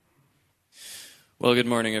Well, good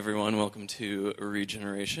morning, everyone. Welcome to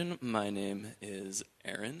Regeneration. My name is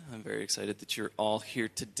Aaron. I'm very excited that you're all here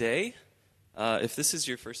today. If this is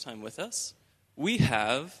your first time with us, we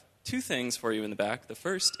have two things for you in the back. The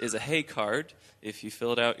first is a Hey card. If you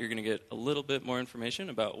fill it out, you're going to get a little bit more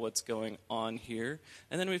information about what's going on here.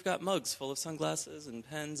 And then we've got mugs full of sunglasses and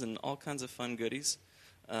pens and all kinds of fun goodies.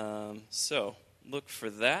 So look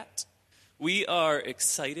for that. We are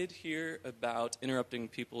excited here about interrupting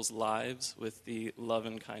people's lives with the love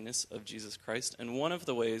and kindness of Jesus Christ. And one of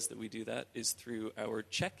the ways that we do that is through our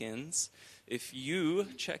check-ins. If you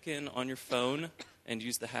check in on your phone and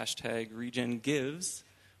use the hashtag RegenGives,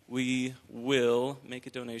 we will make a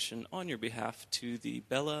donation on your behalf to the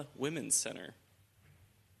Bella Women's Center.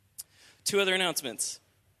 Two other announcements.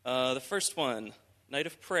 The first one, Night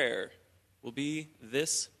of Prayer, will be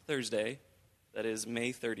this Thursday. That is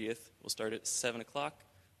May 30th. We'll start at 7 o'clock.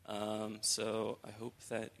 So I hope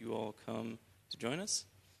that you all come to join us.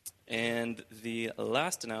 And the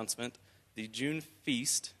last announcement, the June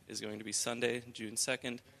Feast is going to be Sunday, June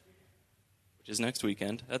 2nd, which is next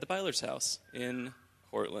weekend, at the Byler's house in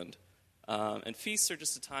Cortland. And feasts are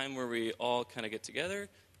just a time where we all kind of get together.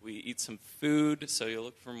 We eat some food, so you'll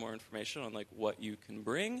look for more information on what you can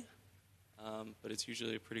bring. But it's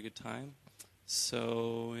usually a pretty good time.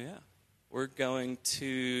 So, yeah. We're going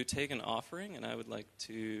to take an offering, and I would like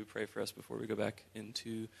to pray for us before we go back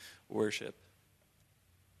into worship.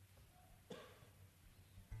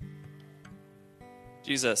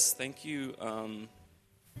 Jesus, thank you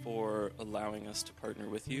for allowing us to partner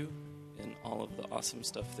with you in all of the awesome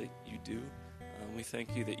stuff that you do. We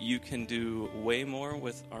thank you that you can do way more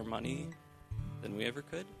with our money than we ever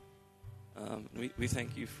could. We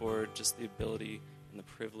thank you for just the ability and the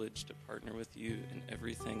privilege to partner with you in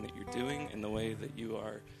everything that you're doing, in the way that you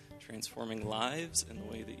are transforming lives, in the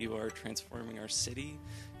way that you are transforming our city,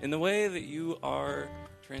 in the way that you are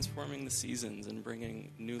transforming the seasons and bringing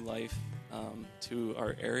new life to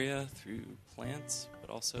our area through plants, but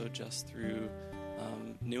also just through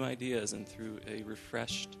new ideas and through a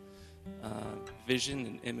refreshed vision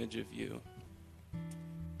and image of you.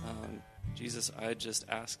 Jesus, I just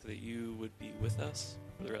ask that you would be with us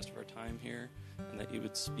for the rest of our time here, and that you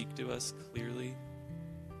would speak to us clearly.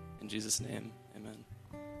 In Jesus' name, amen.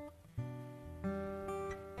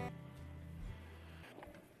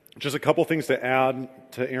 Just a couple things to add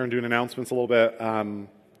to Aaron doing announcements a little bit.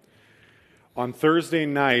 On Thursday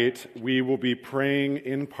night, we will be praying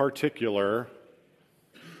in particular.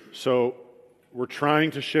 So we're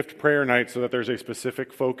trying to shift prayer night so that there's a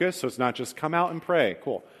specific focus. So it's not just come out and pray.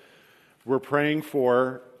 Cool. We're praying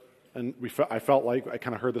for, and I felt like I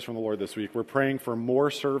kind of heard this from the Lord this week, we're praying for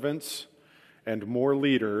more servants and more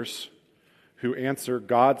leaders who answer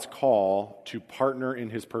God's call to partner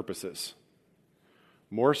in his purposes.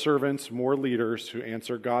 More servants, more leaders who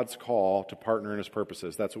answer God's call to partner in his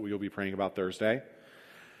purposes. That's what we will be praying about Thursday.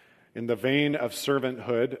 In the vein of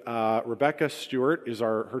servanthood, Rebecca Stewart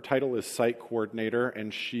her title is site coordinator,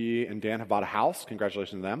 and she and Dan have bought a house.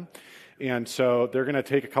 Congratulations to them. And so they're going to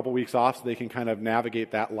take a couple weeks off so they can kind of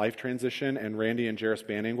navigate that life transition, and Randy and Jairus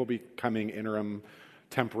Banning will be becoming interim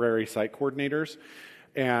temporary site coordinators,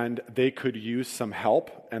 and they could use some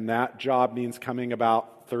help, and that job means coming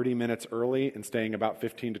about 30 minutes early and staying about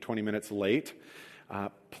 15 to 20 minutes late.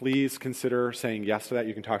 Please consider saying yes to that.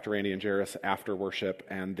 You can talk to Randy and Jairus after worship,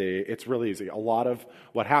 and it's really easy. A lot of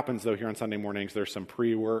what happens, though, here on Sunday mornings, there's some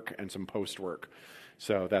pre-work and some post-work.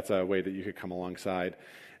 So that's a way that you could come alongside.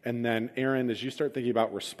 And then, Aaron, as you start thinking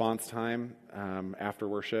about response time after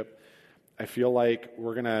worship, I feel like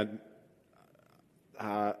we're going to,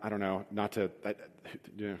 I don't know,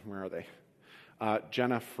 where are they?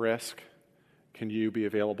 Jenna Frisk, can you be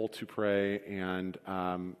available to pray? And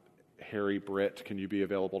Harry Britt, can you be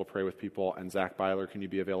available to pray with people? And Zach Byler, can you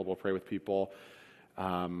be available to pray with people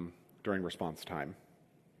during response time?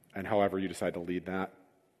 And however you decide to lead that.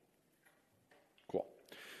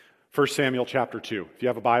 1 Samuel chapter 2. If you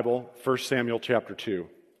have a Bible, 1 Samuel chapter 2.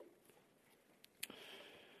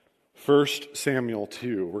 1 Samuel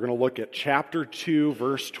 2. We're going to look at chapter 2,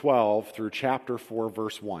 verse 12 through chapter 4,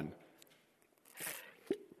 verse 1.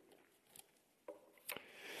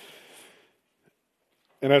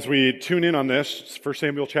 And as we tune in on this, 1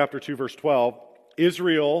 Samuel chapter 2, verse 12,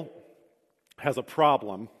 Israel has a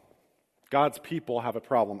problem. God's people have a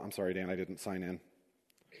problem. I'm sorry, Dan, I didn't sign in.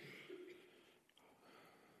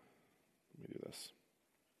 Do this.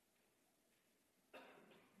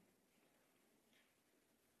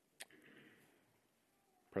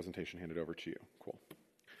 Presentation handed over to you. Cool.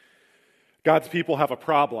 God's people have a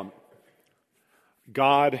problem.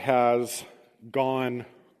 God has gone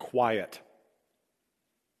quiet.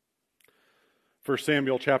 1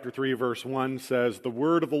 Samuel chapter 3, verse 1 says, "The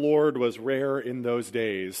word of the Lord was rare in those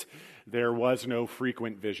days. There was no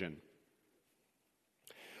frequent vision."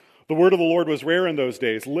 The word of the Lord was rare in those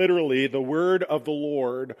days. Literally, the word of the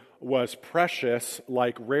Lord was precious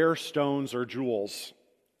like rare stones or jewels.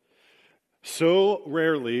 So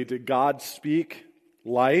rarely did God speak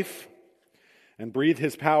life and breathe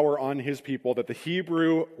his power on his people that the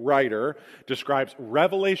Hebrew writer describes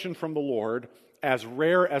revelation from the Lord as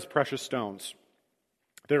rare as precious stones.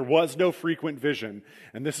 There was no frequent vision.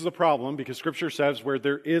 And this is a problem because Scripture says where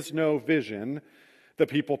there is no vision, the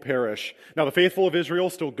people perish. Now, the faithful of Israel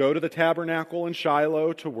still go to the tabernacle in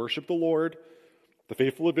Shiloh to worship the Lord. The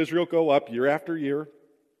faithful of Israel go up year after year,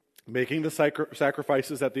 making the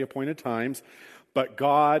sacrifices at the appointed times, but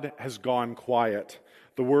God has gone quiet.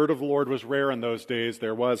 The word of the Lord was rare in those days.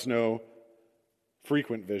 There was no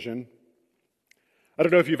frequent vision. I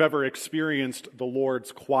don't know if you've ever experienced the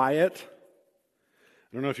Lord's quiet.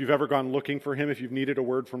 I don't know if you've ever gone looking for him, if you've needed a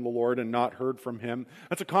word from the Lord and not heard from him.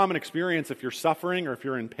 That's a common experience if you're suffering or if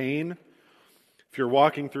you're in pain. If you're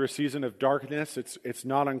walking through a season of darkness, it's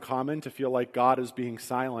not uncommon to feel like God is being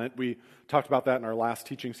silent. We talked about that in our last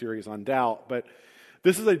teaching series on doubt. But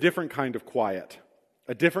this is a different kind of quiet,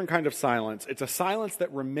 a different kind of silence. It's a silence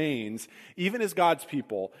that remains even as God's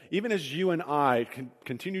people, even as you and I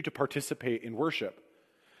continue to participate in worship.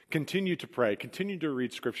 Continue to pray, continue to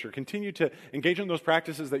read Scripture, continue to engage in those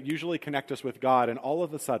practices that usually connect us with God, and all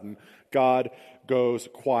of a sudden, God goes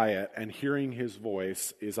quiet, and hearing his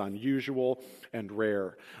voice is unusual and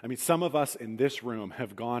rare. I mean, some of us in this room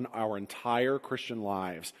have gone our entire Christian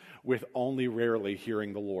lives with only rarely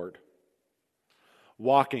hearing the Lord,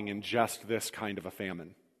 walking in just this kind of a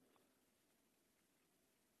famine.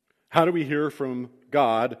 How do we hear from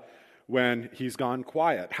God when he's gone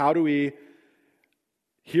quiet? How do we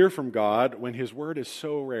hear from God when his word is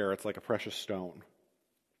so rare it's like a precious stone?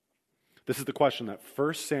 This is the question that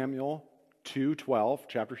 1 Samuel 2:12,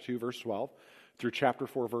 chapter 2, verse 12, through chapter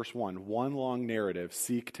 4, verse 1, one long narrative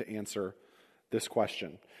seek to answer this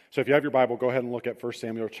question. So if you have your Bible, go ahead and look at 1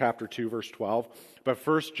 Samuel chapter 2, verse 12. But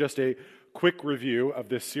first, just a quick review of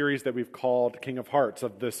this series that we've called King of Hearts,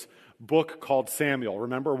 of this book called Samuel.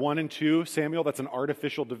 Remember 1 and 2, Samuel, that's an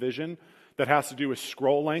artificial division that has to do with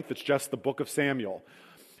scroll length. It's just the book of Samuel.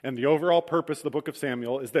 And the overall purpose of the book of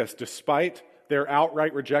Samuel is this: despite their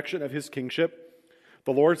outright rejection of his kingship,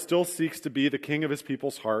 the Lord still seeks to be the king of his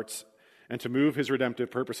people's hearts and to move his redemptive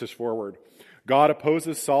purposes forward. God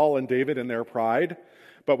opposes Saul and David in their pride,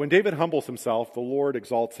 but when David humbles himself, the Lord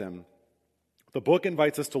exalts him. The book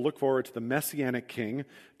invites us to look forward to the Messianic King,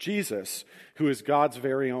 Jesus, who is God's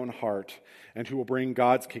very own heart and who will bring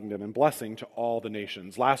God's kingdom and blessing to all the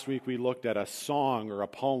nations. Last week we looked at a song or a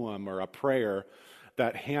poem or a prayer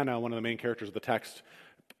that Hannah, one of the main characters of the text,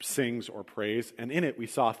 sings or prays. And in it, we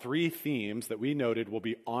saw 3 themes that we noted will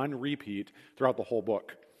be on repeat throughout the whole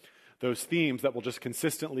book. Those themes that will just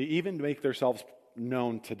consistently even make themselves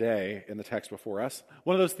known today in the text before us.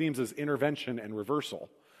 One of those themes is intervention and reversal.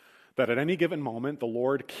 That at any given moment, the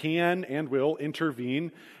Lord can and will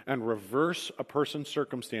intervene and reverse a person's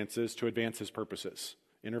circumstances to advance his purposes.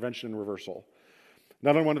 Intervention and reversal.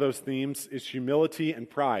 Another one of those themes is humility and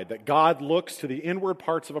pride, that God looks to the inward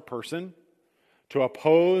parts of a person to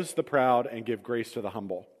oppose the proud and give grace to the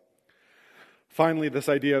humble. Finally, this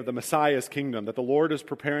idea of the Messiah's kingdom, that the Lord is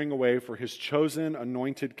preparing a way for his chosen,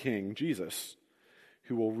 anointed king, Jesus,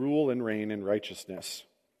 who will rule and reign in righteousness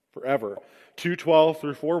forever. 2:12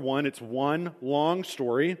 through 4:1, it's one long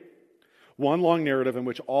story, one long narrative in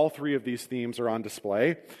which all 3 of these themes are on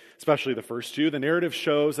display, especially the first 2. The narrative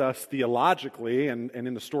shows us theologically and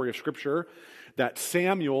in the story of Scripture that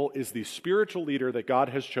Samuel is the spiritual leader that God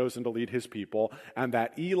has chosen to lead his people, and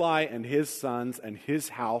that Eli and his sons and his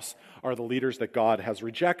house are the leaders that God has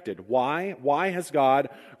rejected. Why? Why has God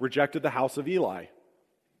rejected the house of Eli?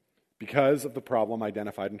 Because of the problem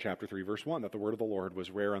identified in chapter 3, verse 1, that the word of the Lord was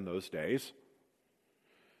rare in those days.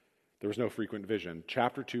 There was no frequent vision.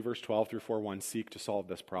 Chapter 2, verse 12 through 4:1 seek to solve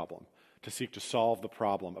this problem, to seek to solve the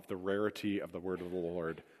problem of the rarity of the word of the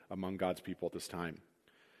Lord among God's people at this time.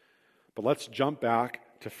 But let's jump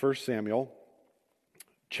back to 1 Samuel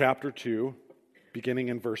chapter 2, beginning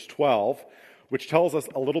in verse 12, which tells us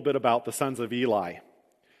a little bit about the sons of Eli. It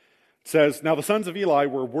says, "Now the sons of Eli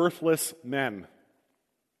were worthless men.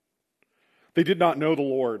 They did not know the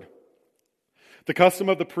Lord. The custom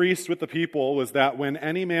of the priest with the people was that when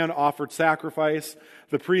any man offered sacrifice,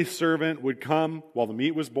 the priest's servant would come while the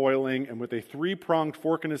meat was boiling, and with a 3-pronged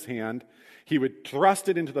fork in his hand, he would thrust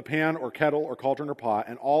it into the pan or kettle or cauldron or pot,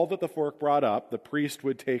 and all that the fork brought up, the priest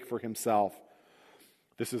would take for himself.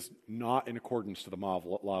 This is not in accordance to the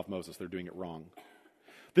law of Moses. They're doing it wrong.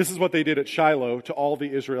 This is what they did at Shiloh to all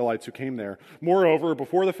the Israelites who came there. Moreover,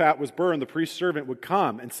 before the fat was burned, the priest's servant would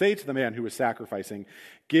come and say to the man who was sacrificing,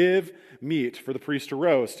 "Give meat for the priest to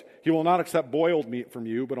roast. He will not accept boiled meat from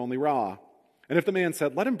you, but only raw." And if the man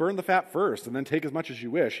said, "Let him burn the fat first, and then take as much as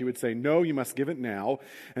you wish," he would say, "No, you must give it now,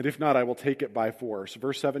 and if not, I will take it by force."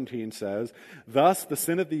 Verse 17 says, "Thus the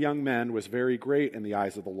sin of the young men was very great in the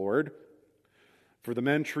eyes of the Lord, for the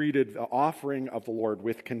men treated the offering of the Lord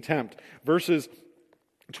with contempt." Verses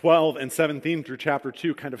 12 and 17 through chapter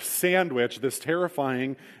 2 kind of sandwich this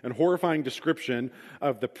terrifying and horrifying description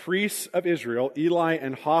of the priests of Israel, Eli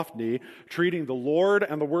and Hophni, treating the Lord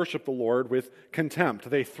and the worship of the Lord with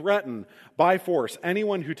contempt. They threaten by force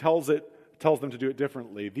anyone who tells them to do it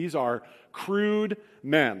differently. These are crude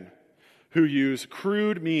men who use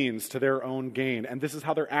crude means to their own gain. And this is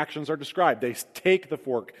how their actions are described. They take the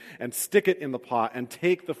fork and stick it in the pot and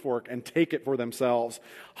take the fork and take it for themselves.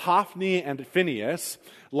 Hophni and Phinehas,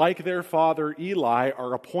 like their father Eli,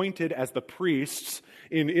 are appointed as the priests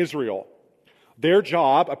in Israel. Their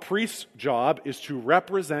job, a priest's job, is to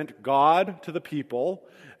represent God to the people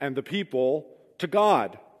and the people to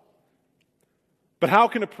God. But how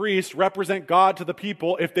can a priest represent God to the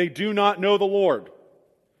people if they do not know the Lord?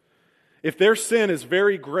 If their sin is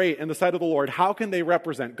very great in the sight of the Lord, how can they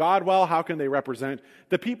represent God well? How can they represent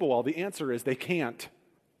the people well? The answer is they can't.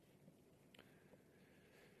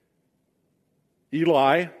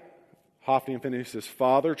 Eli, Hophni and Phinehas'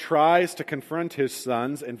 father, tries to confront his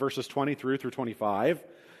sons in verses 23 through 25,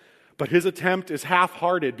 but his attempt is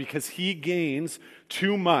half-hearted because he gains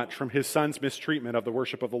too much from his son's mistreatment of the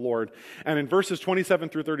worship of the Lord. And in verses 27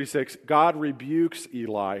 through 36, God rebukes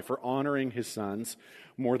Eli for honoring his sons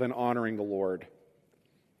more than honoring the Lord.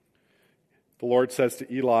 The Lord says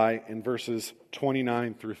to Eli in verses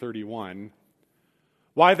 29 through 31,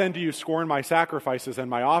 "Why then do you scorn my sacrifices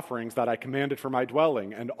and my offerings that I commanded for my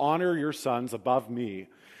dwelling, and honor your sons above me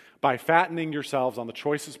by fattening yourselves on the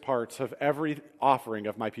choicest parts of every offering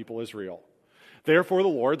of my people Israel? Therefore the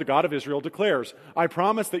Lord, the God of Israel, declares, I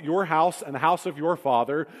promised that your house and the house of your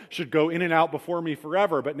father should go in and out before me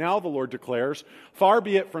forever. But now the Lord declares, far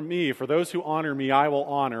be it from me, for those who honor me I will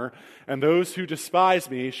honor, and those who despise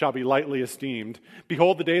me shall be lightly esteemed.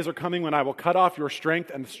 Behold, the days are coming when I will cut off your strength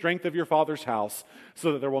and the strength of your father's house,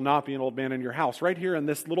 so that there will not be an old man in your house." Right here in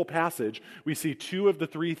this little passage, we see two of the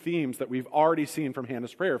three themes that we've already seen from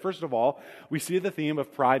Hannah's prayer. First of all, we see the theme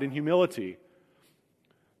of pride and humility.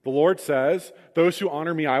 The Lord says, "Those who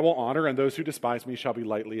honor me I will honor, and those who despise me shall be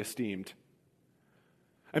lightly esteemed."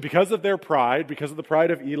 And because of their pride, because of the pride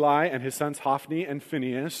of Eli and his sons Hophni and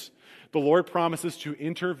Phinehas, the Lord promises to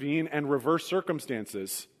intervene and reverse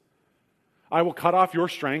circumstances. "I will cut off your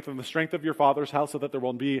strength and the strength of your father's house, so that there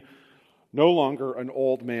will be no longer an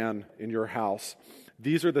old man in your house."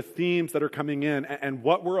 These are the themes that are coming in, and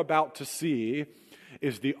what we're about to see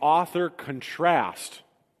is the author contrast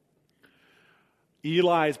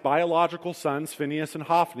Eli's biological sons, Phinehas and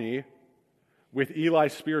Hophni, with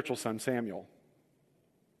Eli's spiritual son, Samuel.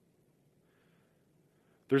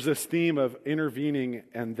 There's this theme of intervening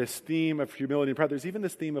and this theme of humility and pride. There's even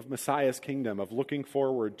this theme of Messiah's kingdom, of looking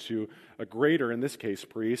forward to a greater, in this case,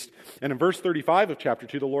 priest. And in verse 35 of chapter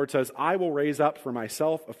 2, the Lord says, "I will raise up for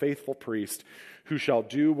myself a faithful priest who shall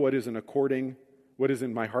do what is in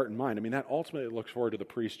my heart and mind." I mean, that ultimately looks forward to the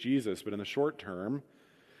priest Jesus, but in the short term,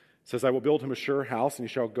 it says, "I will build him a sure house, and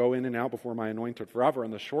he shall go in and out before my anointed forever."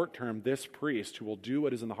 In the short term, this priest who will do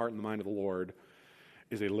what is in the heart and the mind of the Lord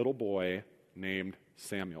is a little boy named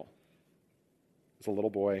Samuel. It's a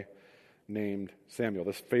little boy named Samuel.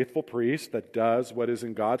 This faithful priest that does what is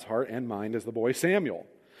in God's heart and mind is the boy Samuel.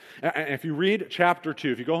 And if you read chapter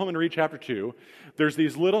 2, if you go home and read chapter 2, there's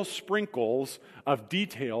these little sprinkles of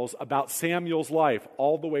details about Samuel's life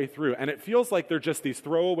all the way through. And it feels like they're just these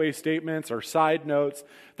throwaway statements or side notes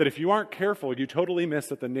that if you aren't careful, you totally miss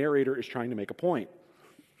that the narrator is trying to make a point.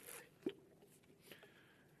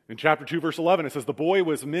 In chapter 2, verse 11, it says, "The boy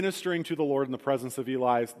was ministering to the Lord in the presence of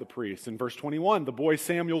Eli the priest." In verse 21, the boy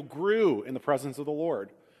Samuel grew in the presence of the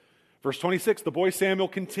Lord. Verse 26, the boy Samuel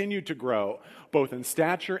continued to grow, both in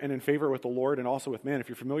stature and in favor with the Lord and also with man. If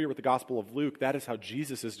you're familiar with the Gospel of Luke, that is how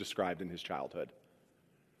Jesus is described in his childhood.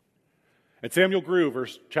 And Samuel grew,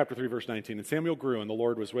 chapter 3, verse 19, "And Samuel grew, and the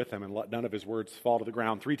Lord was with him, and let none of his words fall to the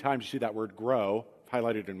ground." 3 times you see that word grow,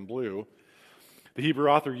 highlighted in blue. The Hebrew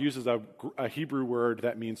author uses a Hebrew word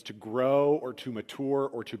that means to grow or to mature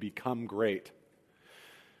or to become great.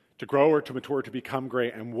 To grow or to mature, to become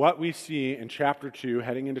great. And what we see in chapter 2,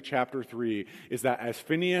 heading into chapter 3, is that as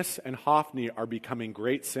Phinehas and Hophni are becoming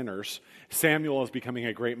great sinners, Samuel is becoming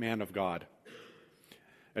a great man of God.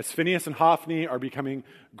 As Phinehas and Hophni are becoming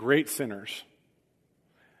great sinners,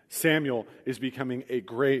 Samuel is becoming a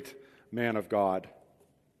great man of God.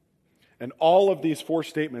 And all of these four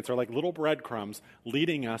statements are like little breadcrumbs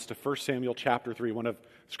leading us to 1 Samuel chapter 3, one of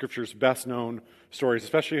Scripture's best-known stories.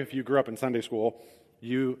 Especially if you grew up in Sunday school,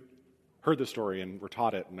 you heard the story and were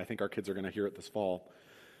taught it, and I think our kids are going to hear it this fall.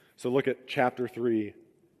 So look at chapter 3,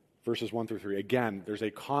 verses 1 through 3. Again, there's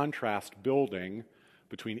a contrast building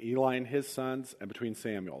between Eli and his sons and between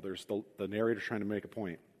Samuel. There's the narrator trying to make a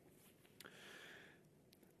point.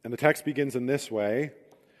 And the text begins in this way.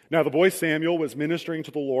 Now the boy Samuel was ministering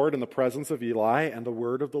to the Lord in the presence of Eli, and the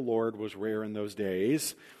word of the Lord was rare in those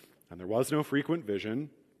days, and there was no frequent vision.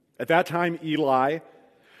 At that time Eli,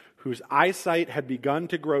 whose eyesight had begun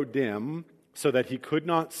to grow dim so that he could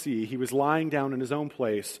not see, he was lying down in his own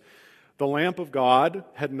place. The lamp of God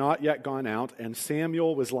had not yet gone out, and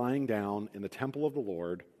Samuel was lying down in the temple of the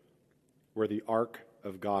Lord where the ark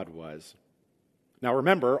of God was. Now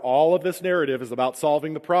remember, all of this narrative is about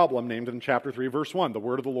solving the problem named in chapter 3, verse 1. The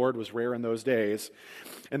word of the Lord was rare in those days.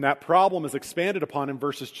 And that problem is expanded upon in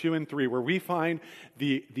verses 2 and 3, where we find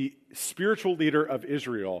the spiritual leader of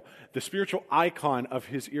Israel, the spiritual icon of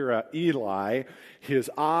his era, Eli.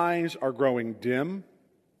 His eyes are growing dim.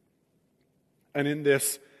 And in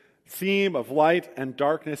this theme of light and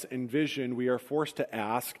darkness and vision, we are forced to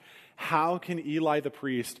ask, how can Eli the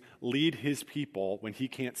priest lead his people when he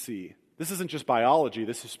can't see? This isn't just biology,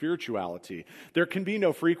 this is spirituality. There can be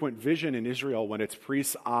no frequent vision in Israel when its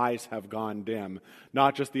priest's eyes have gone dim,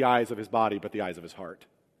 not just the eyes of his body, but the eyes of his heart.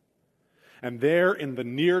 And there in the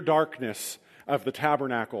near darkness of the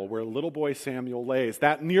tabernacle where little boy Samuel lays,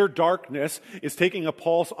 that near darkness is taking a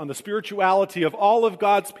pulse on the spirituality of all of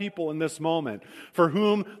God's people in this moment, for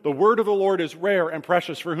whom the word of the Lord is rare and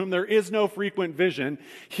precious, for whom there is no frequent vision.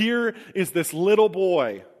 Here is this little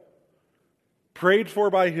boy, prayed for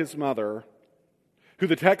by his mother, who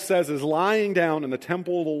the text says is lying down in the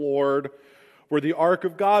temple of the Lord where the ark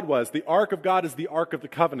of God was. The ark of God is the ark of the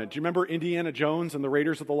covenant. Do you remember Indiana Jones and the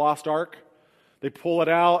Raiders of the Lost Ark? They pull it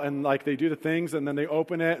out and they do the things and then they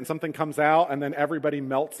open it and something comes out and then everybody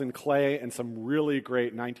melts in clay and some really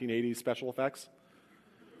great 1980s special effects.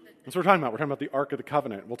 That's what we're talking about. We're talking about the Ark of the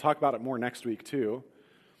Covenant. We'll talk about it more next week too.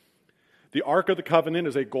 The Ark of the Covenant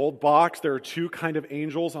is a gold box. There are two kind of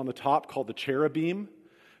angels on the top called the cherubim.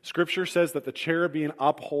 Scripture says that the cherubim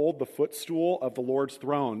uphold the footstool of the Lord's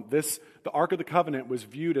throne. The Ark of the Covenant was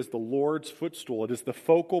viewed as the Lord's footstool. It is the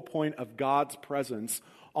focal point of God's presence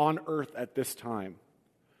on earth at this time.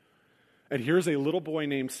 And here's a little boy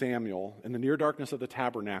named Samuel in the near darkness of the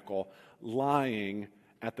tabernacle lying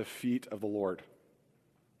at the feet of the Lord.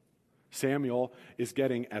 Samuel is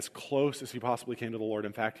getting as close as he possibly can to the Lord.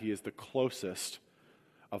 In fact, he is the closest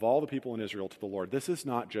of all the people in Israel to the Lord. This is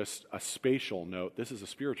not just a spatial note. This is a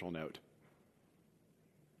spiritual note.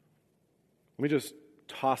 Let me just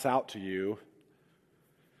toss out to you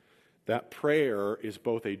that prayer is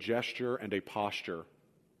both a gesture and a posture.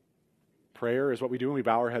 Prayer is what we do when we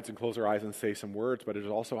bow our heads and close our eyes and say some words, but it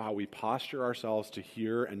is also how we posture ourselves to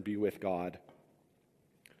hear and be with God.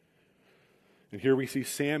 And here we see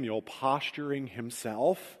Samuel posturing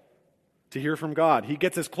himself to hear from God. He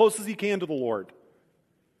gets as close as he can to the Lord,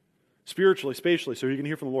 spiritually, spatially, so he can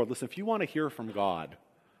hear from the Lord. Listen, if you want to hear from God,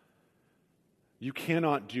 you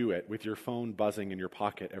cannot do it with your phone buzzing in your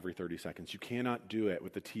pocket every 30 seconds. You cannot do it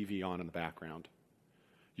with the TV on in the background.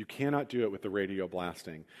 You cannot do it with the radio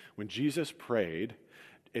blasting. When Jesus prayed,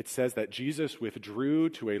 it says that Jesus withdrew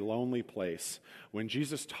to a lonely place. When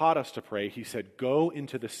Jesus taught us to pray, he said, go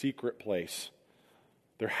into the secret place.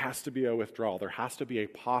 There has to be a withdrawal. There has to be a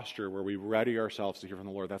posture where we ready ourselves to hear from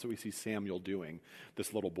the Lord. That's what we see Samuel doing,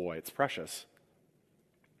 this little boy. It's precious.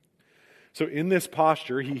 So in this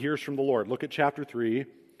posture, he hears from the Lord. Look at chapter 3,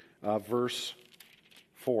 verse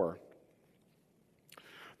 4.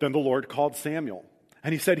 Then the Lord called Samuel,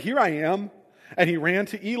 and he said, here I am. And he ran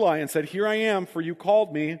to Eli and said, here I am, for you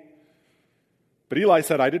called me. But Eli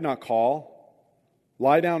said, I did not call.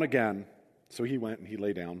 Lie down again. So he went and he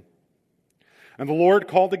lay down. And the Lord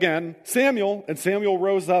called again, Samuel, and Samuel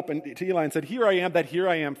rose up to Eli and said, here I am. That here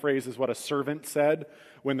I am phrase is what a servant said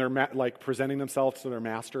when they're presenting themselves to their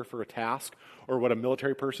master for a task, or what a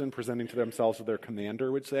military person presenting to themselves to their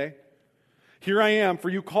commander would say. Here I am, for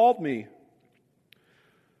you called me.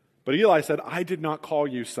 But Eli said, I did not call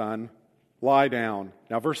you, son. Lie down.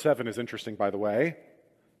 Now, verse 7 is interesting, by the way.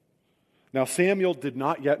 Now, Samuel did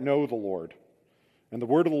not yet know the Lord, and the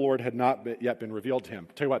word of the Lord had not yet been revealed to him.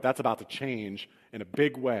 Tell you what, that's about to change in a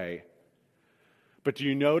big way. But do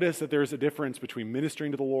you notice that there's a difference between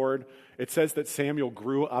ministering to the Lord? It says that Samuel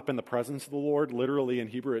grew up in the presence of the Lord. Literally in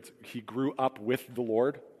Hebrew, he grew up with the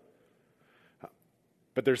Lord.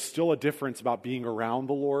 But there's still a difference about being around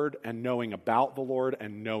the Lord and knowing about the Lord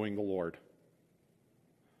and knowing the Lord.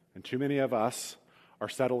 And too many of us are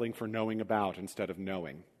settling for knowing about instead of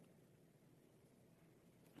knowing.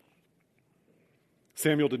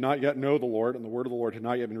 Samuel did not yet know the Lord, and the word of the Lord had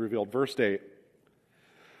not yet been revealed. Verse 8.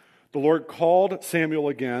 The Lord called Samuel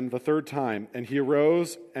again the third time, and he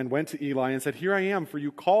arose and went to Eli and said, "Here I am, for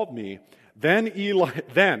you called me." Then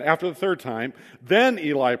after the third time,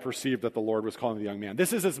 Eli perceived that the Lord was calling the young man.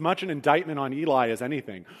 This is as much an indictment on Eli as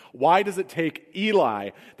anything. Why does it take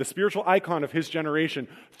Eli, the spiritual icon of his generation,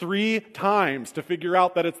 3 times to figure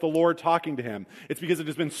out that it's the Lord talking to him? It's because it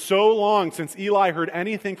has been so long since Eli heard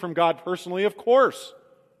anything from God personally. Of course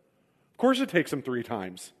it takes him 3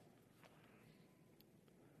 times.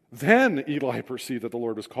 Then Eli perceived that the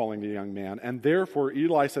Lord was calling the young man, and therefore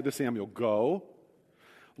Eli said to Samuel, "Go,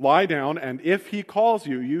 lie down, and if he calls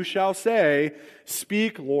you, you shall say,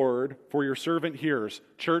 'Speak, Lord, for your servant hears.'"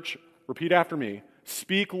 Church, repeat after me.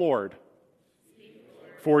 "Speak, Lord,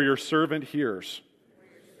 for your servant hears."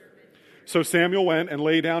 So Samuel went and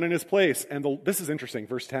lay down in his place, and this is interesting,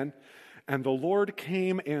 verse 10. "And the Lord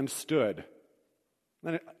came and stood."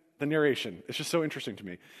 The narration, it's just so interesting to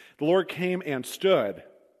me. The Lord came and stood,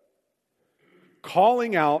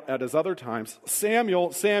 calling out at his other times,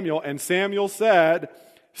 "Samuel, Samuel," and Samuel said,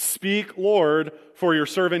 "Speak, Lord, for your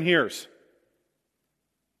servant hears."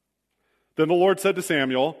 Then the Lord said to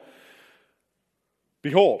Samuel,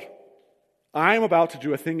 "Behold, I am about to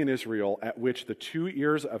do a thing in Israel at which the 2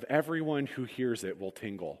 ears of everyone who hears it will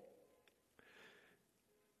tingle."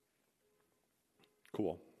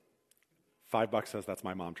 Cool. $5 says that's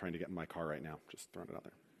my mom trying to get in my car right now. Just throwing it out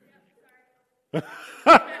there.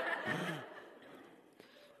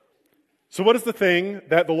 So what is the thing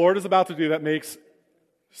that the Lord is about to do that makes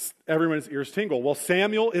everyone's ears tingle? Well,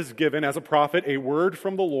 Samuel is given as a prophet a word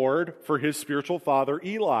from the Lord for his spiritual father,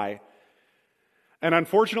 Eli. And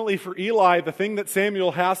unfortunately for Eli, the thing that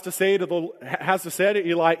Samuel has to say to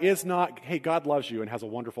Eli is not, "Hey, God loves you and has a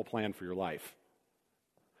wonderful plan for your life."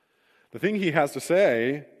 The thing he has to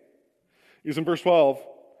say is in verse 12,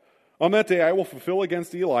 "On that day I will fulfill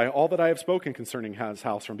against Eli all that I have spoken concerning his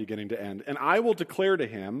house from beginning to end. And I will declare to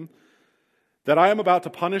him that I am about to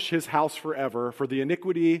punish his house forever for the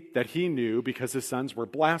iniquity that he knew, because his sons were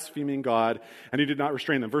blaspheming God, and he did not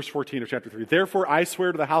restrain them." Verse 14 of chapter 3. "Therefore I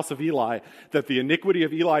swear to the house of Eli that the iniquity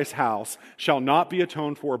of Eli's house shall not be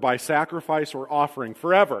atoned for by sacrifice or offering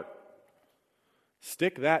forever."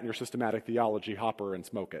 Stick that in your systematic theology hopper and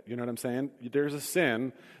smoke it. You know what I'm saying? There's a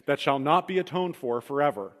sin that shall not be atoned for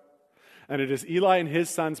forever. And it is Eli and his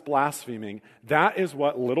sons blaspheming. That is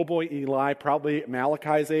what little boy Eli, probably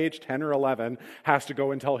Malachi's age, 10 or 11, has to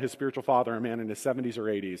go and tell his spiritual father, a man in his 70s or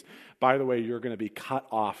 80s. "By the way, you're going to be cut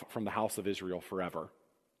off from the house of Israel forever."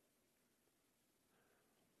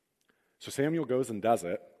 So Samuel goes and does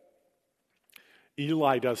it.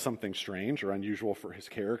 Eli does something strange or unusual for his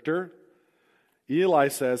character. Eli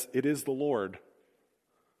says, "It is the Lord.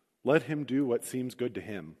 Let him do what seems good to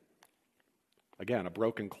him." Again, a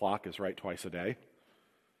broken clock is right twice a day.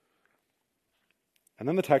 And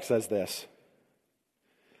then the text says this.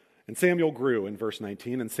 "And Samuel grew," in verse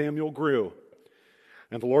 19, "and Samuel grew,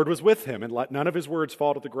 and the Lord was with him, and let none of his words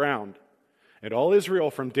fall to the ground. And all Israel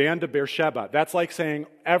from Dan to Beersheba," that's like saying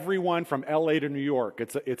everyone from LA to New York.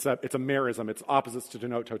 It's a merism. It's opposites to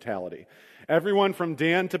denote totality. "Everyone from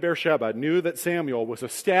Dan to Beersheba knew that Samuel was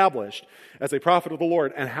established as a prophet of the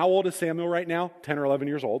Lord." And how old is Samuel right now? 10 or 11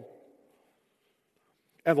 years old.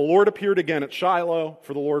 "And the Lord appeared again at Shiloh,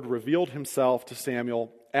 for the Lord revealed himself to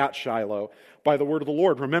Samuel at Shiloh by the word of the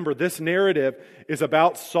Lord." Remember, this narrative is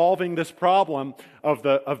about solving this problem of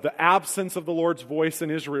the absence of the Lord's voice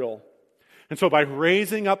in Israel. And so by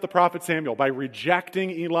raising up the prophet Samuel, by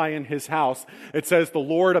rejecting Eli in his house, it says the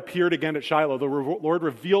Lord appeared again at Shiloh. The Lord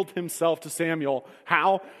revealed himself to Samuel.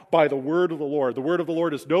 How? By the word of the Lord. The word of the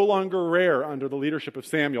Lord is no longer rare under the leadership of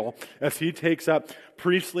Samuel as he takes up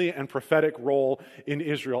priestly and prophetic role in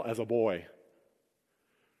Israel as a boy.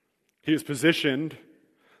 He is positioned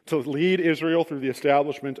to lead Israel through the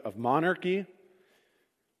establishment of monarchy,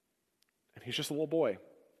 and he's just a little boy.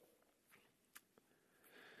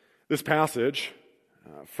 This passage,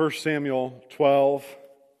 1 Samuel 2:12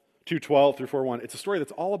 through 4:1, it's a story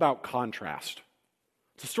that's all about contrast.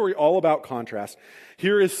 It's a story all about contrast.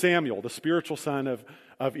 Here is Samuel, the spiritual son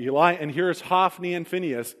of Eli, and here is Hophni and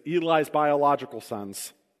Phinehas, Eli's biological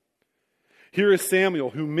sons. Here is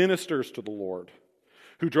Samuel, who ministers to the Lord,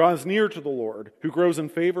 who draws near to the Lord, who grows in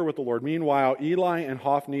favor with the Lord. Meanwhile, Eli and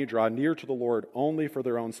Hophni draw near to the Lord only for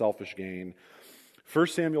their own selfish gain.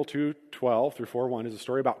 1 Samuel 2:12 through 4:1 is a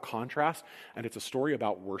story about contrast, and it's a story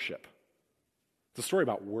about worship. It's a story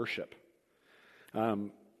about worship. I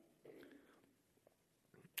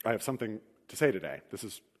have something to say today. This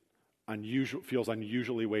is feels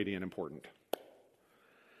unusually weighty and important.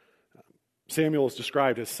 Samuel is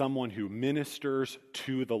described as someone who ministers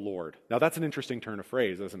to the Lord. Now, that's an interesting turn of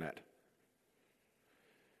phrase, isn't it?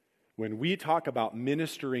 When we talk about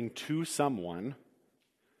ministering to someone,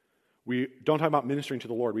 we don't talk about ministering to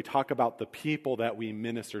the Lord. We talk about the people that we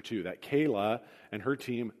minister to, that Kayla and her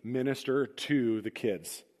team minister to the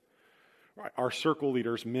kids. Right? Our circle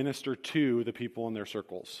leaders minister to the people in their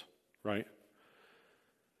circles, right?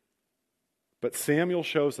 But Samuel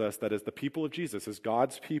shows us that as the people of Jesus, as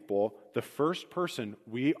God's people, the first person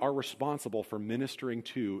we are responsible for ministering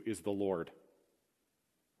to is the Lord.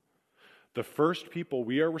 The first people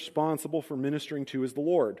we are responsible for ministering to is the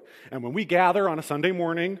Lord. And when we gather on a Sunday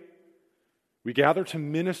morning, we gather to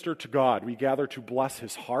minister to God. We gather to bless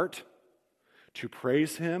His heart, to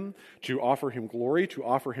praise Him, to offer Him glory, to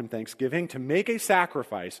offer Him thanksgiving, to make a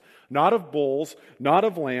sacrifice, not of bulls, not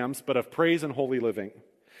of lambs, but of praise and holy living.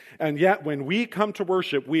 And yet, when we come to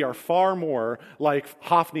worship, we are far more like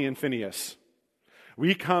Hophni and Phinehas.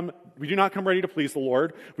 We do not come ready to please the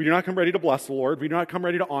Lord. We do not come ready to bless the Lord. We do not come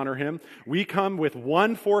ready to honor Him. We come with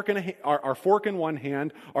one fork our fork in one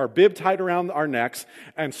hand, our bib tied around our necks,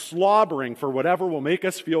 and slobbering for whatever will make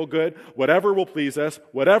us feel good, whatever will please us,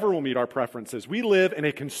 whatever will meet our preferences. We live in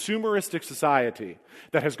a consumeristic society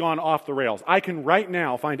that has gone off the rails. I can right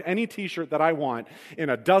now find any t-shirt that I want in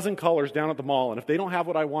a dozen colors down at the mall, and if they don't have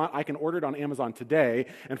what I want, I can order it on Amazon today,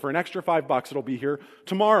 and for an extra $5, it'll be here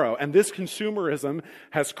tomorrow. And this consumerism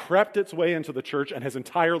has crept its way into the church and has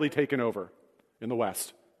entirely taken over in the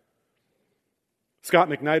West. Scott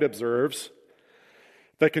McKnight observes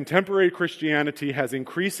that contemporary Christianity has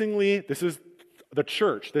increasingly, this is the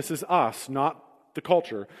church, this is us, not the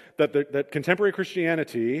culture, that contemporary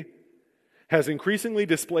Christianity has increasingly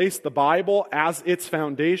displaced the Bible as its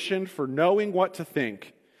foundation for knowing what to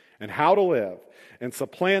think and how to live, and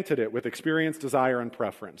supplanted it with experience, desire, and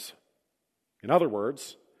preference. In other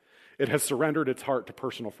words, it has surrendered its heart to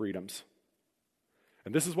personal freedoms.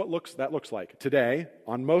 And this is what that looks like. Today,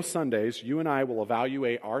 on most Sundays, you and I will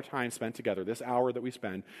evaluate our time spent together, this hour that we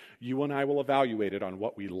spend, you and I will evaluate it on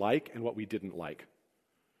what we like and what we didn't like.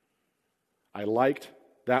 I liked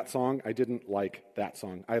that song, I didn't like that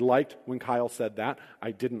song. I liked when Kyle said that,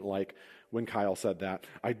 I didn't like when Kyle said that.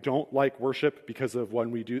 I don't like worship because of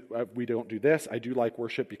when we don't do this. I do like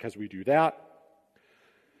worship because we do that.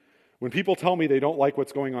 When people tell me they don't like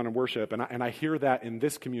what's going on in worship, and I hear that in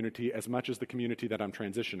this community as much as the community that I'm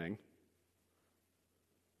transitioning,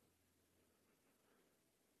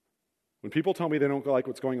 when people tell me they don't like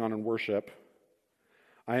what's going on in worship,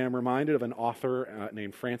 I am reminded of an author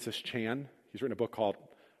named Francis Chan. He's written a book called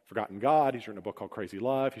Forgotten God. He's written a book called Crazy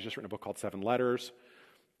Love. He's just written a book called 7 Letters.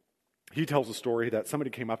 He tells a story that somebody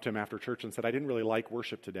came up to him after church and said, "I didn't really like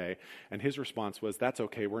worship today." And his response was, "That's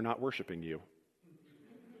okay, we're not worshiping you."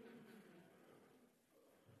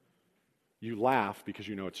 You laugh because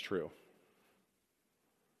you know it's true.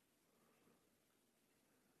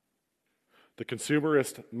 The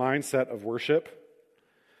consumerist mindset of worship,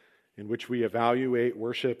 in which we evaluate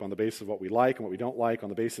worship on the basis of what we like and what we don't like, on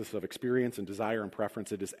the basis of experience and desire and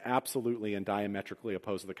preference, it is absolutely and diametrically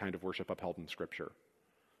opposed to the kind of worship upheld in Scripture.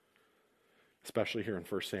 Especially here in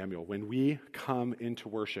 1 Samuel. When we come into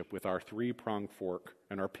worship with our 3-pronged fork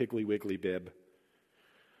and our Piggly Wiggly bib,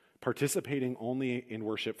 participating only in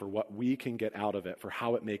worship for what we can get out of it, for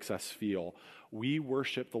how it makes us feel, we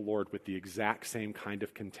worship the Lord with the exact same kind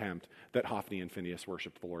of contempt that Hophni and Phinehas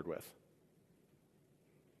worshiped the Lord with.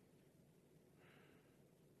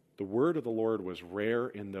 The word of the Lord was rare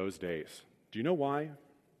in those days. Do you know why? Do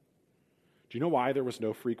you know why there was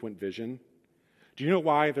no frequent vision? Do you know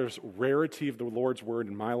why there's rarity of the Lord's word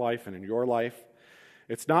in my life and in your life?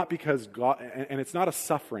 It's not because God, and it's not a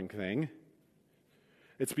suffering thing.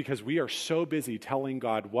 It's because we are so busy telling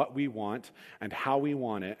God what we want and how we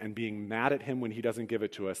want it and being mad at Him when He doesn't give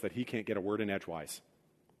it to us that He can't get a word in edgewise.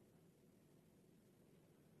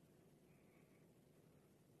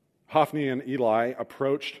 Hophni and Eli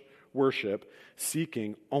approached worship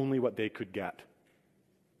seeking only what they could get.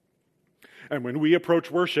 And when we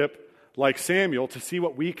approach worship like Samuel to see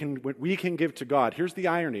what we can give to God, here's the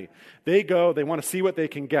irony. They want to see what they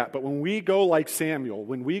can get. But when we go like Samuel,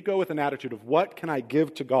 when we go with an attitude of what can I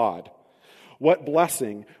give to God, what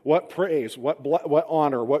blessing, what praise, what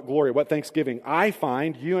honor, what glory, what thanksgiving.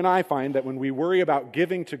 You and I find that when we worry about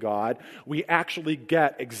giving to God, we actually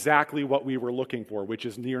get exactly what we were looking for, which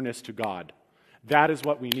is nearness to God. That is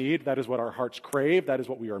what we need. That is what our hearts crave. That is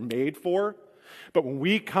what we are made for. But when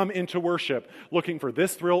we come into worship looking for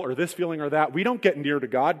this thrill or this feeling or that, we don't get near to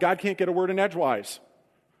God. God can't get a word in edgewise.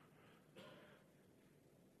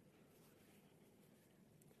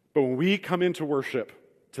 But when we come into worship,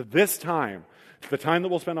 to this time, to the time that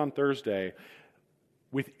we'll spend on Thursday,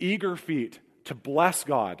 with eager feet to bless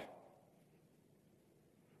God,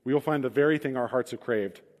 we will find the very thing our hearts have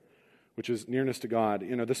craved, which is nearness to God.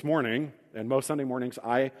 This morning, and most Sunday mornings,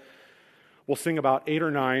 I will sing about 8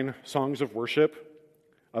 or 9 songs of worship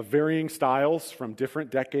of varying styles from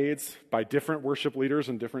different decades by different worship leaders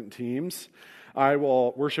and different teams. I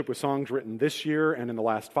will worship with songs written this year and in the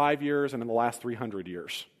last 5 years and in the last 300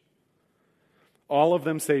 years. All of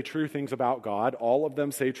them say true things about God. All of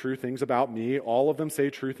them say true things about me. All of them say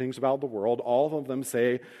true things about the world. All of them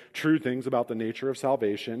say true things about the nature of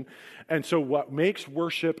salvation. And so what makes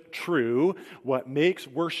worship true, what makes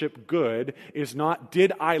worship good, is not,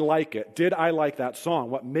 did I like it? Did I like that song?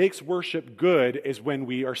 What makes worship good is when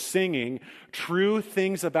we are singing true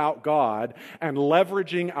things about God and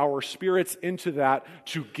leveraging our spirits into that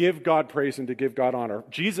to give God praise and to give God honor.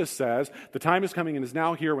 Jesus says, the time is coming and is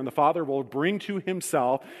now here when the Father will bring to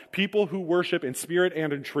himself people who worship in spirit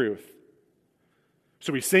and in truth.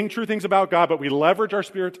 So we sing true things about God, but we leverage our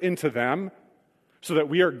spirits into them so that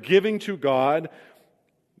we are giving to God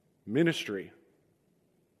ministry.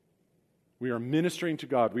 We are ministering to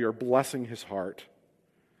God. We are blessing his heart.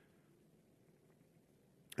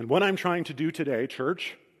 And what I'm trying to do today,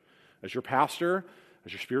 church, as your pastor,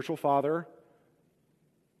 as your spiritual father,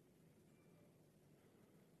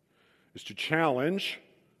 is to challenge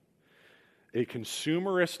a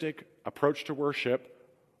consumeristic approach to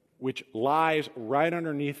worship which lies right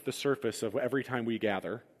underneath the surface of every time we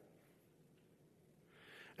gather,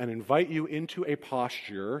 and invite you into a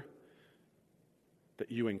posture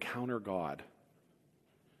that you encounter God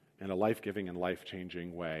in a life-giving and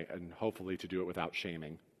life-changing way, and hopefully to do it without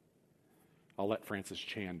shaming. I'll let Francis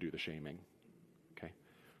Chan do the shaming. Okay?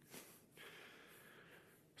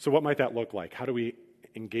 So what might that look like? How do we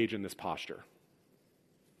engage in this posture?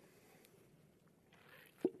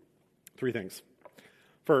 3 things.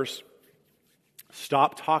 First,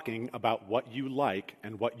 stop talking about what you like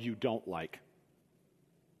and what you don't like.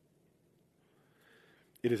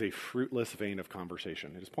 It is a fruitless vein of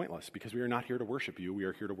conversation. It is pointless because we are not here to worship you. We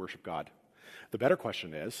are here to worship God. The better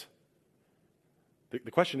question is,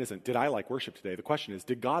 the question isn't, did I like worship today? The question is,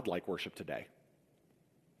 did God like worship today?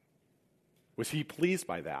 Was he pleased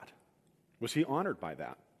by that? Was he honored by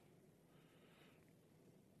that?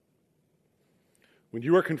 When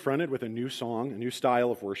you are confronted with a new song, a new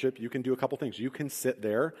style of worship, you can do a couple things. You can sit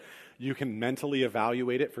there. You can mentally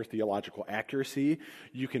evaluate it for theological accuracy.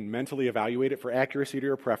 You can mentally evaluate it for accuracy to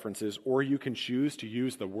your preferences, or you can choose to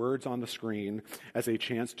use the words on the screen as a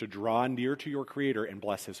chance to draw near to your Creator and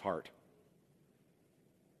bless his heart.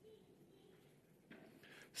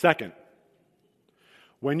 Second,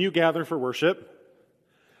 when you gather for worship,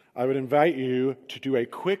 I would invite you to do a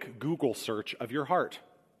quick Google search of your heart.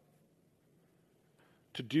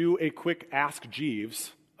 To do a quick Ask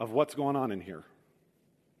Jeeves of what's going on in here.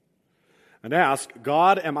 And ask,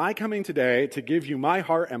 God, am I coming today to give you my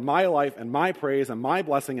heart and my life and my praise and my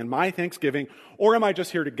blessing and my thanksgiving, or am I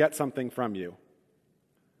just here to get something from you?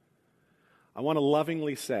 I want to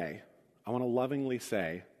lovingly say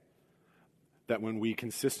that when we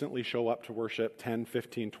consistently show up to worship 10,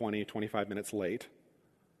 15, 20, 25 minutes late,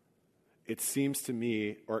 it seems to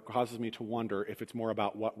me, or it causes me to wonder if it's more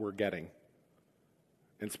about what we're getting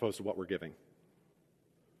as opposed to what we're giving.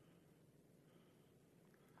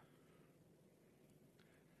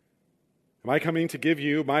 Am I coming to give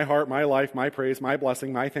you my heart, my life, my praise, my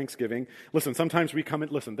blessing, my thanksgiving? Listen, sometimes we come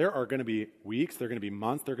in, there are going to be weeks, there are going to be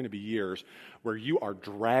months, there are going to be years where you are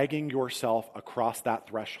dragging yourself across that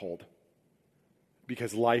threshold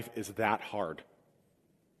because life is that hard.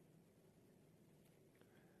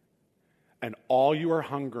 And all you are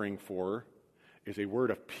hungering for is a word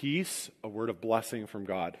of peace, a word of blessing from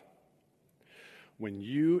God. When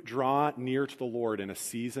you draw near to the Lord in a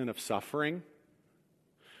season of suffering,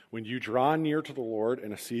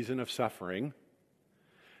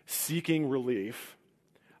 seeking relief,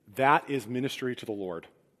 that is ministry to the Lord.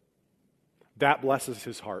 That blesses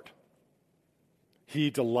his heart. He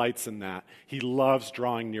delights in that. He loves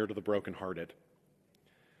drawing near to the brokenhearted.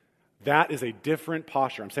 That is a different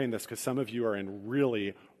posture. I'm saying this because some of you are in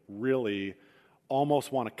really, really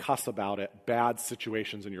almost want to cuss about it, bad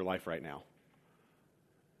situations in your life right now.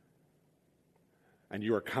 and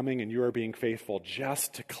you are coming and you are being faithful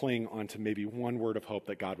just to cling onto maybe one word of hope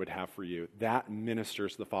that God would have for you, that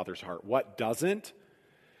ministers the Father's heart. What doesn't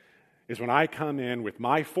is when I come in with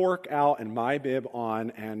my fork out and my bib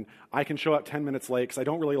on, and I can show up 10 minutes late because I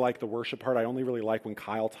don't really like the worship part. I only really like when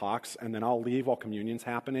Kyle talks, and then I'll leave while communion's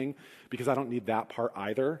happening because I don't need that part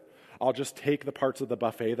either. I'll just take the parts of the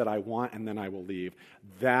buffet that I want, and then I will leave.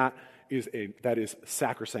 That is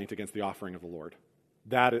sacrosanct against the offering of the Lord.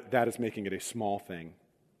 That is making it a small thing.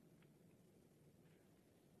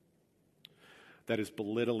 That is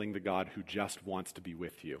belittling the God who just wants to be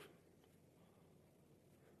with you.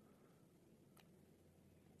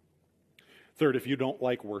 Third, if you don't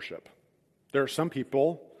like worship, there are some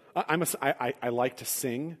people, I like to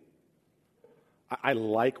sing. I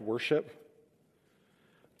like worship.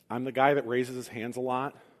 I'm the guy that raises his hands a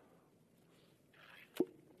lot.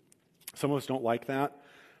 Some of us don't like that.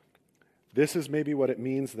 This is maybe what it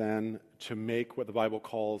means then to make what the Bible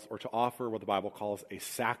calls, or to offer what the Bible calls a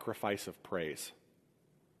sacrifice of praise.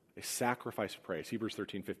 A sacrifice of praise. Hebrews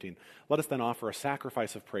 13:15. Let us then offer a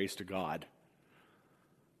sacrifice of praise to God.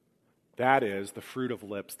 That is the fruit of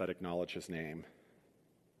lips that acknowledge his name.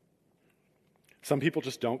 Some people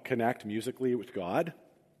just don't connect musically with God.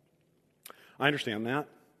 I understand that.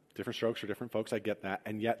 Different strokes for different folks, I get that.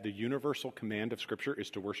 And yet the universal command of Scripture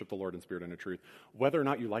is to worship the Lord in spirit and in truth, whether or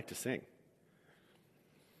not you like to sing.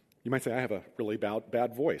 You might say, I have a really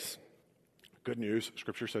bad voice. Good news,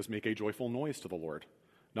 Scripture says make a joyful noise to the Lord.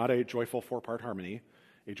 Not a joyful four-part harmony,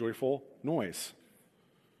 a joyful noise.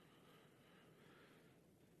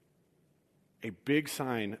 A big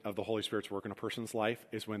sign of the Holy Spirit's work in a person's life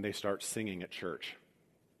is when they start singing at church.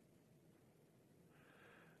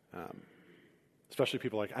 Especially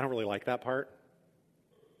people like, I don't really like that part.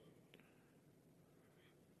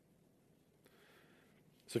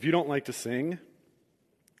 So if you don't like to sing,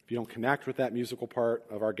 if you don't connect with that musical part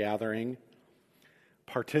of our gathering,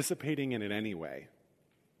 participating in it anyway,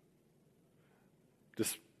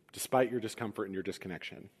 despite your discomfort and your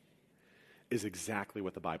disconnection, is exactly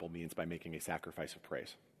what the Bible means by making a sacrifice of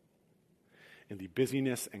praise. In the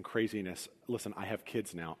busyness and craziness, listen, I have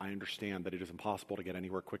kids now. I understand that it is impossible to get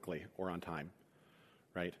anywhere quickly or on time,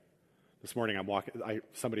 right? This morning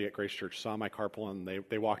somebody at Grace Church saw my car pull and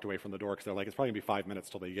they walked away from the door because they're like, it's probably going to be 5 minutes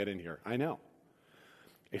till they get in here. I know.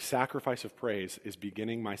 A sacrifice of praise is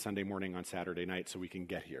beginning my Sunday morning on Saturday night so we can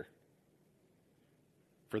get here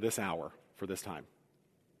for this hour, for this time.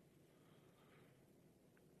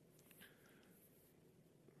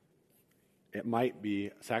 It might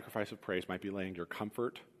be, sacrifice of praise might be laying your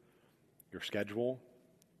comfort, your schedule,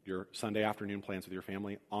 your Sunday afternoon plans with your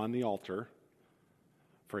family on the altar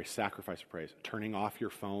for a sacrifice of praise. Turning off your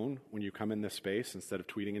phone when you come in this space instead of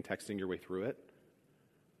tweeting and texting your way through it.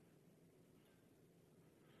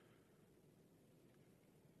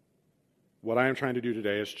 What I am trying to do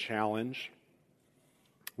today is challenge,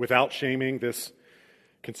 without shaming this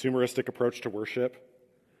consumeristic approach to worship,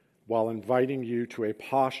 while inviting you to a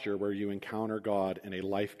posture where you encounter God in a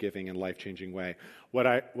life-giving and life-changing way. What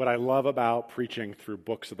I love about preaching through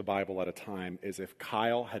books of the Bible at a time is if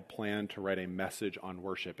Kyle had planned to write a message on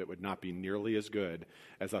worship, it would not be nearly as good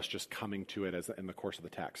as us just coming to it as in the course of the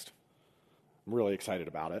text. I'm really excited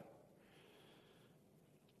about it.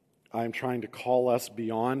 I'm trying to call us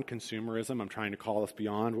beyond consumerism. I'm trying to call us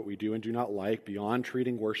beyond what we do and do not like, beyond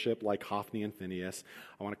treating worship like Hophni and Phinehas.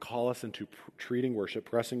 I want to call us into treating worship,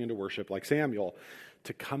 pressing into worship like Samuel,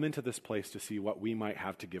 to come into this place to see what we might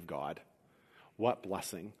have to give God. What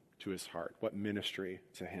blessing to his heart, what ministry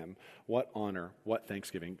to him, what honor, what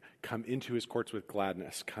thanksgiving. Come into his courts with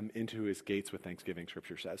gladness. Come into his gates with thanksgiving,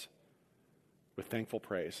 Scripture says, with thankful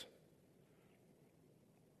praise.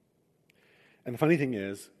 And the funny thing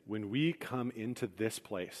is, when we come into this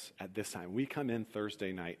place at this time, we come in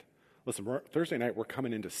Thursday night. Listen, Thursday night, we're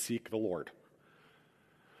coming in to seek the Lord.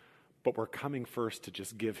 But we're coming first to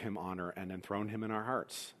just give him honor and enthrone him in our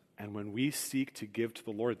hearts. And when we seek to give to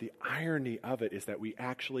the Lord, the irony of it is that we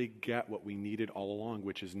actually get what we needed all along,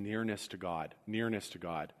 which is nearness to God. Nearness to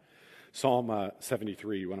God. Psalm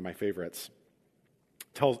 73, one of my favorites,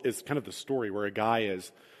 is kind of the story where a guy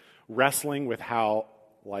is wrestling with how,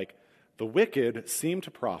 the wicked seem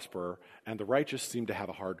to prosper, and the righteous seem to have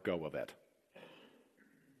a hard go of it.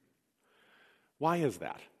 Why is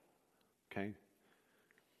that? Okay.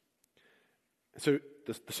 So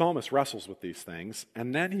the psalmist wrestles with these things,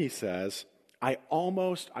 and then he says, I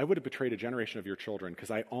would have betrayed a generation of your children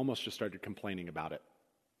because I almost just started complaining about it.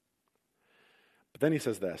 But then he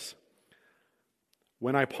says this,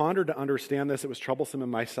 when I pondered to understand this, it was troublesome in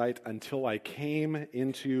my sight until I came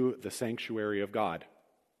into the sanctuary of God.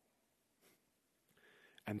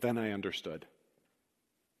 And then I understood.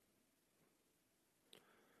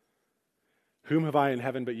 Whom have I in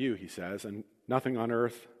heaven but you, he says, and nothing on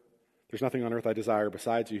earth, there's nothing on earth I desire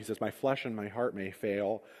besides you. He says, my flesh and my heart may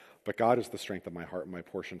fail, but God is the strength of my heart and my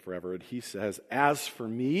portion forever. And he says, as for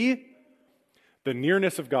me, the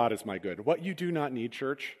nearness of God is my good. What you do not need,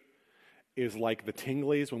 church, is like the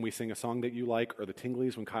tinglies when we sing a song that you like, or the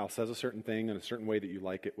tinglies when Kyle says a certain thing in a certain way that you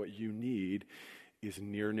like it. What you need is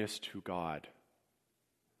nearness to God.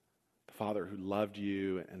 The Father who loved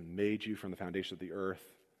you and made you from the foundation of the earth,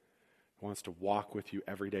 who wants to walk with you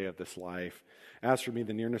every day of this life. As for me,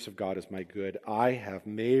 the nearness of God is my good. I have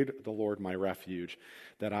made the Lord my refuge,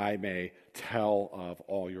 that I may tell of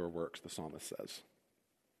all your works, the psalmist says.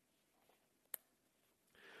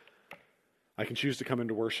 I can choose to come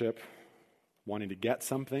into worship wanting to get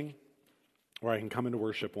something, or I can come into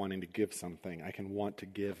worship wanting to give something. I can want to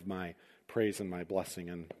give my praise and my blessing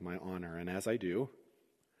and my honor. And as I do,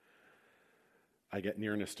 I get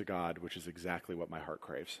nearness to God, which is exactly what my heart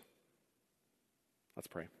craves. Let's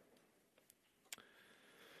pray.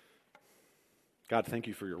 God, thank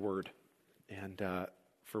you for your word and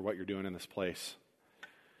for what you're doing in this place.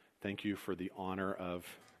 Thank you for the honor of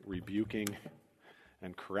rebuking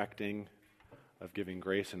and correcting, of giving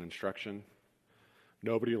grace and instruction.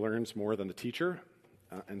 Nobody learns more than the teacher,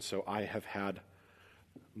 and so I have had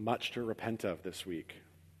much to repent of this week.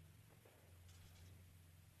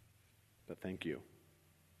 But thank you.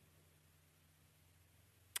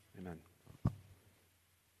 Amen.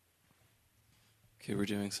 Okay, we're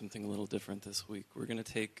doing something a little different this week. We're going to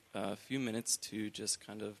take a few minutes to just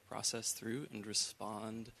kind of process through and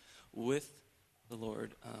respond with the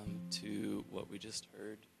Lord to what we just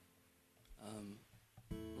heard.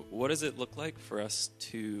 What does it look like for us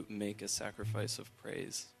to make a sacrifice of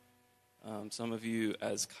praise? Some of you,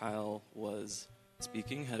 as Kyle was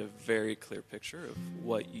speaking, had a very clear picture of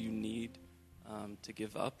what you need to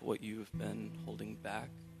give up, what you've been holding back.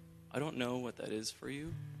 I don't know what that is for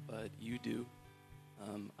you, but you do.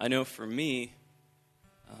 I know for me,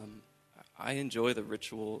 I enjoy the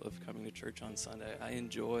ritual of coming to church on Sunday. I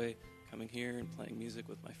enjoy coming here and playing music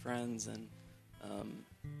with my friends, and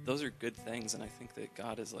those are good things, and I think that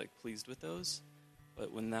God is pleased with those.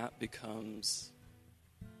 But when that becomes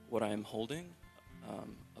what I am holding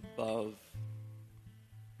above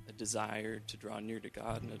a desire to draw near to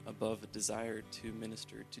God and above a desire to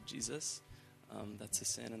minister to Jesus, that's a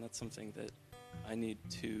sin, and that's something that I need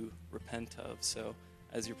to repent of. So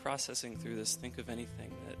as you're processing through this, think of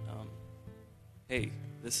anything that, hey,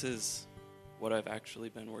 this is what I've actually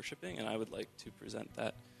been worshiping, and I would like to present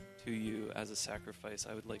that to you as a sacrifice.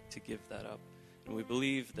 I would like to give that up. And we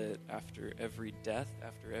believe that after every death,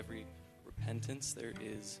 after every repentance, there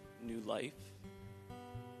is new life.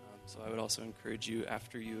 So I would also encourage you,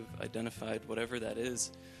 after you've identified whatever that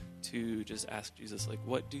is, to just ask Jesus,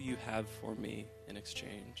 what do you have for me in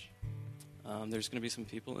exchange? There's going to be some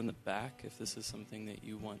people in the back if this is something that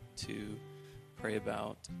you want to pray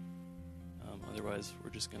about. Otherwise, we're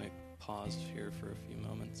just going to pause here for a few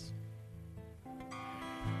moments.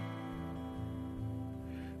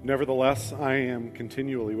 Nevertheless, I am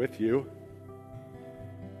continually with you.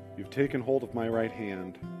 You've taken hold of my right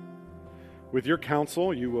hand. With your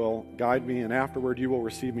counsel, you will guide me, and afterward you will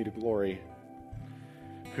receive me to glory.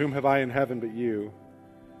 Whom have I in heaven but you?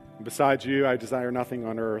 And besides you, I desire nothing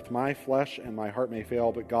on earth. My flesh and my heart may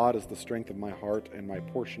fail, but God is the strength of my heart and my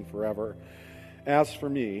portion forever. As for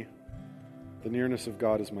me, the nearness of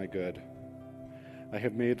God is my good. I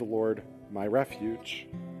have made the Lord my refuge,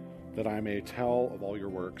 that I may tell of all your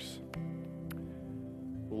works.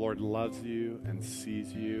 The Lord loves you and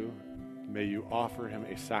sees you. May you offer him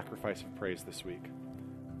a sacrifice of praise this week.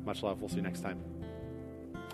 Much love. We'll see you next time.